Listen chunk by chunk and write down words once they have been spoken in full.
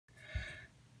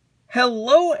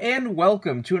Hello and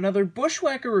welcome to another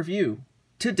Bushwhacker review.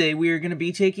 Today we are going to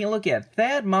be taking a look at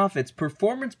Thad Moffitt's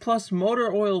Performance Plus Motor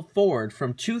Oil Ford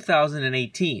from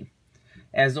 2018.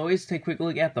 As always, take a quick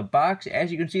look at the box.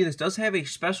 As you can see, this does have a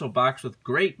special box with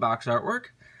great box artwork.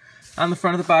 On the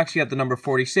front of the box, you got the number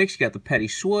 46, you got the Petty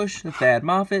Swoosh, the Thad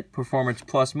Moffitt, Performance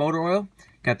Plus Motor Oil,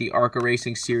 got the ARCA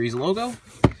Racing Series logo.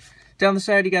 Down the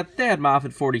side, you got Thad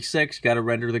Moffitt 46, got to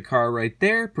render the car right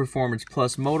there, Performance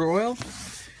Plus Motor Oil.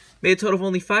 Made a total of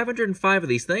only 505 of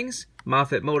these things.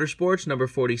 Moffitt Motorsports, number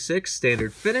 46,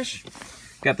 standard finish.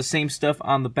 Got the same stuff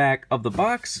on the back of the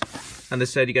box. On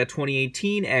this side, you got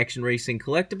 2018 Action Racing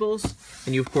Collectibles.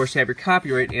 And you, of course, have your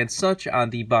copyright and such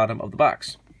on the bottom of the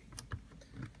box.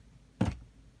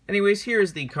 Anyways, here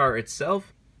is the car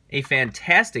itself. A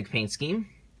fantastic paint scheme.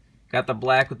 Got the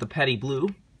black with the Petty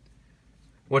blue.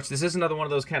 Which, this is another one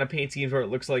of those kind of paint schemes where it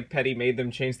looks like Petty made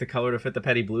them change the color to fit the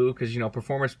Petty blue. Because, you know,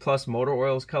 Performance Plus Motor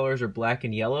Oil's colors are black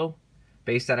and yellow.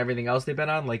 Based on everything else they've been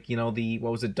on. Like, you know, the,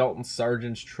 what was it, Dalton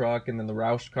Sargent's truck. And then the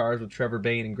Roush cars with Trevor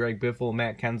Bayne and Greg Biffle and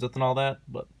Matt Kenseth and all that.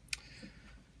 But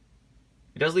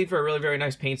it does lead for a really very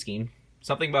nice paint scheme.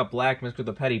 Something about black mixed with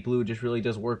the Petty blue just really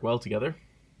does work well together.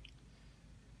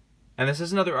 And this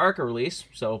is another ARCA release.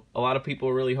 So a lot of people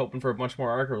are really hoping for a bunch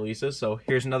more ARCA releases. So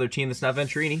here's another team that's not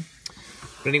Venturini.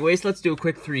 But anyways, let's do a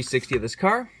quick 360 of this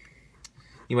car.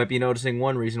 You might be noticing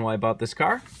one reason why I bought this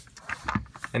car.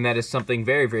 And that is something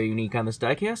very, very unique on this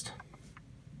diecast.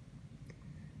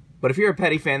 But if you're a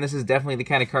Petty fan, this is definitely the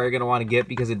kind of car you're going to want to get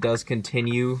because it does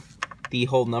continue the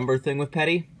whole number thing with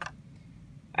Petty.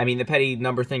 I mean, the Petty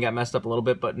number thing got messed up a little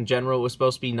bit, but in general it was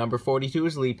supposed to be number 42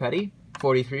 is Lee Petty,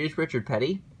 43 is Richard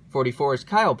Petty, 44 is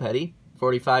Kyle Petty,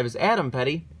 45 is Adam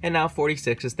Petty, and now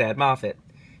 46 is Thad Moffitt.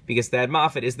 Because Thad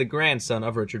Moffitt is the grandson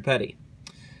of Richard Petty.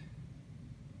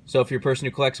 So if you're a person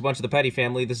who collects a bunch of the Petty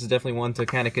family, this is definitely one to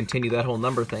kind of continue that whole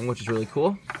number thing, which is really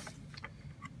cool.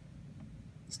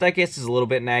 This diecast is a little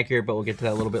bit inaccurate, but we'll get to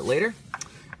that a little bit later.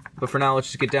 But for now, let's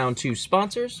just get down to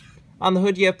sponsors. On the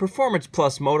hood, you have Performance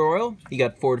Plus Motor Oil. You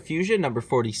got Ford Fusion, number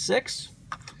 46.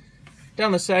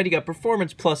 Down the side, you got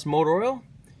Performance Plus Motor Oil.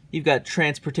 You've got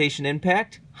Transportation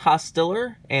Impact,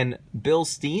 Hostiller, and Bill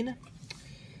Steen.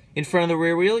 In front of the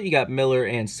rear wheel, you got Miller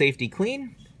and Safety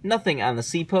Clean. Nothing on the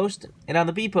C post. And on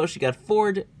the B post, you got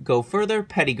Ford, Go Further,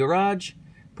 Petty Garage,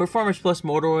 Performance Plus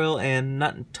Motor Oil, and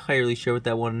not entirely sure what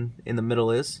that one in the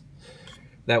middle is.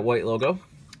 That white logo.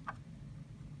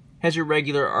 Has your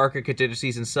regular ARCA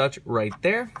contingencies and such right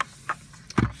there.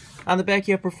 On the back,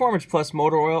 you have Performance Plus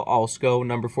Motor Oil, Allsco,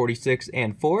 number 46,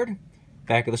 and Ford.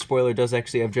 Back of the spoiler does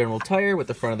actually have General Tire, with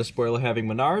the front of the spoiler having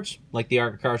Menards, like the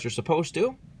ARCA cars are supposed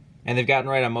to. And they've gotten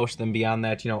right on most of them beyond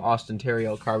that, you know, Austin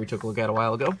Terrio car we took a look at a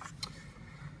while ago.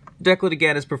 Decklet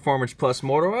again is Performance Plus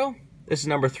Motor Oil. This is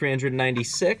number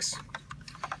 396.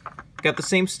 Got the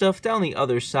same stuff down the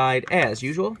other side as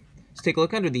usual. Let's take a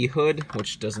look under the hood,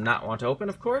 which does not want to open,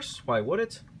 of course. Why would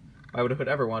it? Why would a hood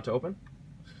ever want to open?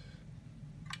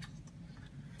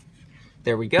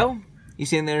 There we go. You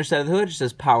see on the other side of the hood, it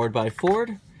says Powered by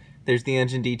Ford. There's the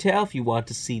engine detail if you want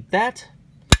to see that.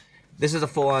 This is a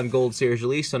full-on Gold Series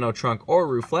release, so no trunk or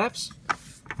roof flaps.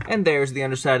 And there's the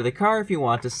underside of the car if you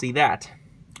want to see that.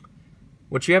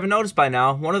 What you haven't noticed by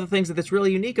now, one of the things that's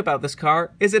really unique about this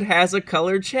car is it has a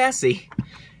colored chassis.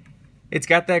 It's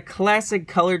got that classic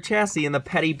colored chassis in the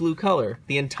Petty blue color.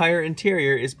 The entire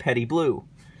interior is Petty blue.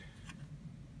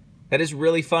 That is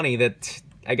really funny that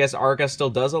I guess ARCA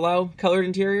still does allow colored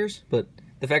interiors, but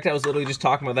the fact that I was literally just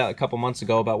talking about that a couple months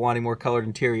ago about wanting more colored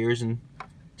interiors, and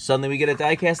suddenly we get a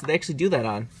diecast that they actually do that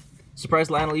on.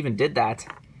 Surprised Lionel even did that.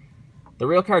 The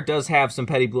real car does have some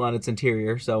Petty blue on its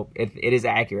interior, so it is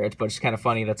accurate, but it's kind of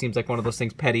funny. That seems like one of those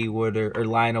things Petty would or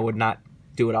Lionel would not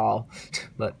do at all.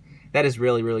 But that is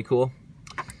really, really cool.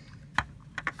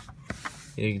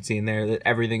 You can see in there that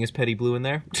everything is Petty blue in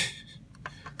there.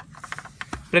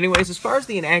 But anyways, as far as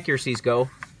the inaccuracies go,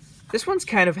 this one's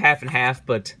kind of half and half,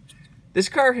 but this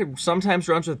car sometimes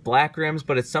runs with black rims,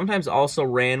 but it sometimes also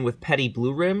ran with Petty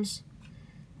blue rims.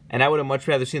 And I would have much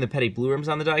rather seen the Petty blue rims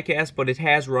on the diecast, but it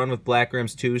has run with black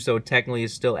rims too, so it technically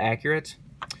is still accurate.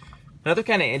 Another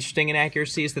kind of interesting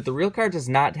inaccuracy is that the real car does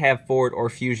not have Ford or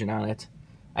Fusion on it.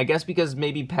 I guess because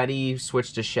maybe Petty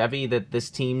switched to Chevy, that this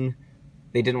team,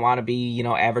 they didn't want to be, you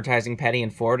know, advertising Petty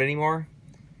and Ford anymore.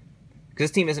 Because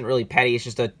this team isn't really Petty, it's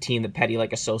just a team that Petty,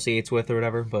 like, associates with or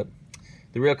whatever, but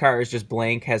the real car is just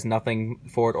blank, has nothing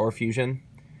Ford or Fusion.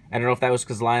 I don't know if that was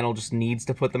because Lionel just needs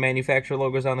to put the manufacturer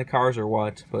logos on the cars or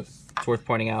what, but it's worth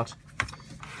pointing out.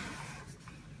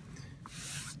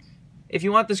 If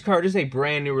you want this car as a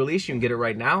brand new release, you can get it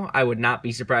right now. I would not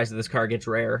be surprised if this car gets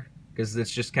rare. because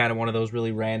it's just kind of one of those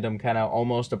really random, kind of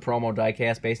almost a promo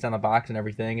diecast based on the box and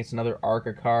everything. It's another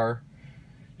ARCA car.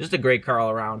 Just a great car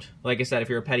all around. Like I said, if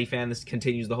you're a Petty fan, this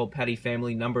continues the whole Petty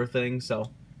family number thing,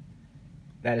 so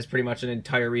that is pretty much an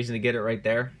entire reason to get it right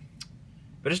there.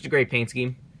 But just a great paint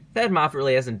scheme. Thad Moffitt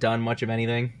really hasn't done much of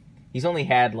anything. He's only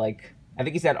had, like, I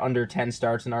think he's had under 10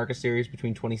 starts in ARCA series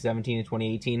between 2017 and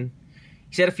 2018.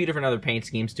 He's had a few different other paint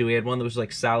schemes, too. He had one that was,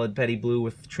 like, solid Petty blue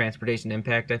with Transportation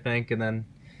Impact, I think, and then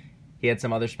he had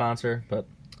some other sponsor. But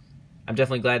I'm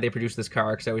definitely glad they produced this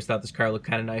car, because I always thought this car looked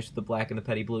kind of nice with the black and the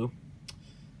Petty blue.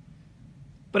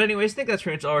 But anyways, I think that's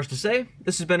pretty much all there is to say.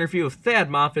 This has been a review of Thad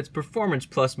Moffitt's Performance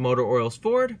Plus Motor Oils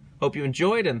Ford. Hope you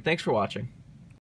enjoyed, and thanks for watching.